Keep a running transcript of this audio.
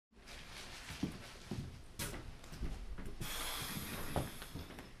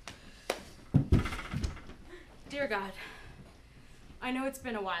Dear God, I know it's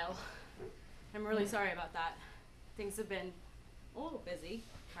been a while. I'm really sorry about that. Things have been a little busy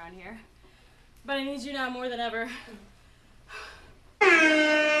around here. But I need you now more than ever.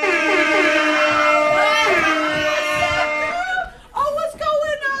 Oh, what's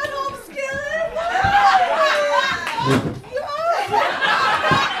going on, home skillet?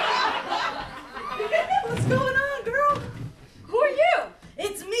 What's going on, girl? Who are you?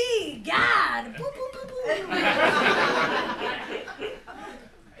 It's me, God.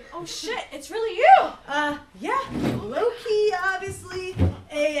 Oh shit, it's really you! Yeah, low-key, obviously,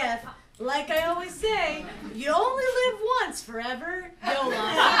 AF. Like I always say, you only live once forever, YOLO.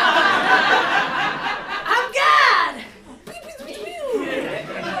 I'm God!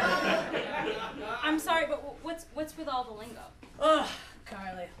 I'm sorry, but what's with all the lingo? Ugh,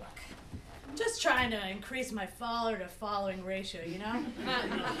 Carly, look. Just trying to increase my follower to following ratio, you know?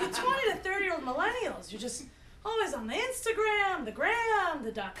 You 20 to 30-year-old millennials, you're just always on the Instagram, the gram,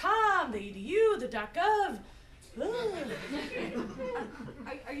 the .com, the edu, the .gov.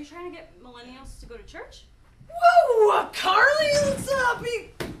 Are you trying to get millennials to go to church? Whoa, Carly, let's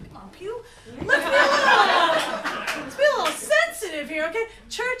be, come on, Pew. Let's be a little sensitive here, okay?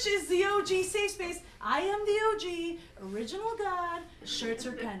 Church is the OG safe space. I am the OG, original God, shirts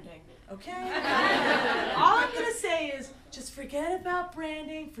are pending, okay? All I'm gonna say is just forget about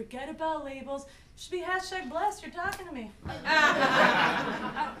branding, forget about labels. Should be #blessed, you're talking to me. Well,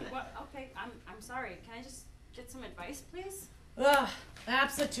 okay, I'm sorry. Can I just get some advice, please? Ugh,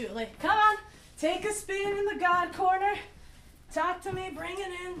 absolutely. Come on, take a spin in the God corner. Talk to me, bring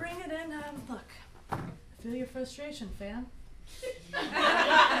it in, bring it in. Look, I feel your frustration, fam.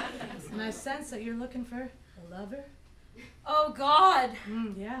 And I sense that you're looking for a lover. Oh God!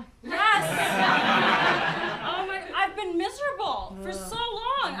 Yeah. Yes! Oh my, I've been miserable for so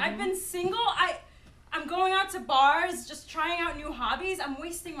long. I've been single. I'm going out to bars, just trying out new hobbies. I'm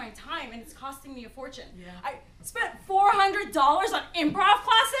wasting my time and it's costing me a fortune. Yeah. I spent $400 on improv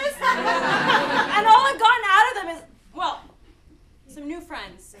classes and all I've gotten out of them is, well, some new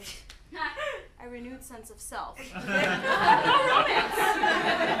friends, a renewed sense of self. No romance.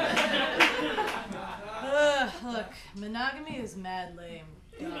 Look, monogamy is mad lame.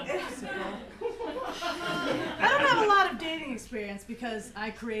 I don't have a lot of dating experience because I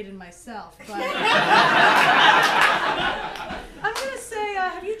created myself, but I'm gonna say,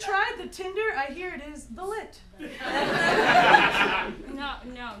 have you tried the Tinder? I hear it is the lit.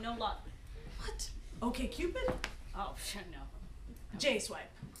 No luck. What? Okay, Cupid? Oh, no.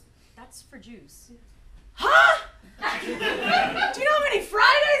 J-swipe. That's for Jews. Huh? Do you know how many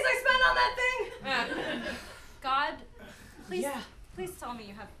Fridays I spent on that thing? God, please, Yeah. please tell me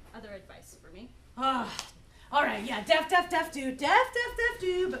you have other advice for me. All right, yeah, def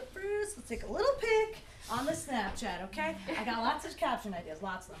do. But first, let's take a little pic on the Snapchat, okay? I got lots of caption ideas,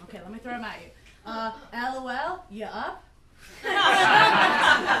 lots of them. Okay, let me throw them at you. LOL, you up?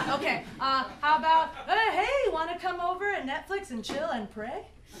 Okay, how about, hey, wanna come over and Netflix and chill and pray?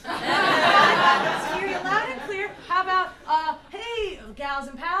 Let's hear you loud and clear. How about, hey, gals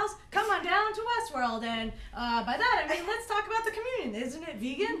and pals, come on down to Westworld, and by that I mean let's talk about the communion. Isn't it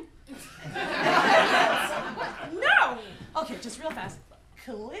vegan? No! Okay, just real fast.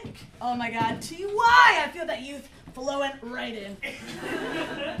 Click. Oh my God, TY, I feel that youth flowing right in.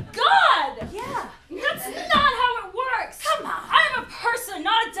 God! Yeah. That's not how it works! Come on. I'm a person,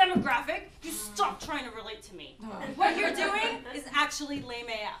 not a demographic. You stop trying to relate to me. What you're doing is actually lame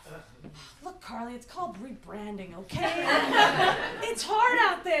AF. Look, Carly, it's called rebranding, okay? It's hard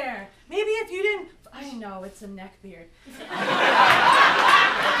out there. Maybe if you didn't, I know, it's a neck beard.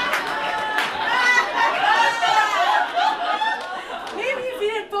 Maybe if you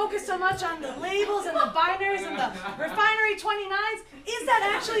didn't focus so much on the labels and the binaries and the refinery 29s, is that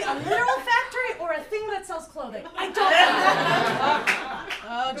actually a literal factory or a thing that sells clothing? I don't know.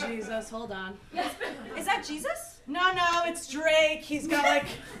 Oh, Jesus, hold on. Is that Jesus? No, it's Drake. He's got like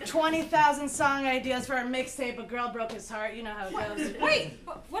 20,000 song ideas for a mixtape. A girl broke his heart. You know how it goes. Wait,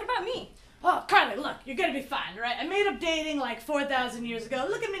 what about me? Oh, Carly, look, you're gonna be fine, right? I made up dating like 4,000 years ago.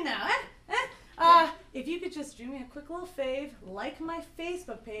 Look at me now, if you could just do me a quick little fave, like my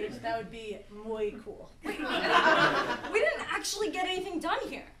Facebook page, that would be muy cool. We didn't actually get anything done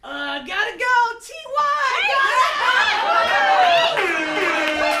here. Gotta go!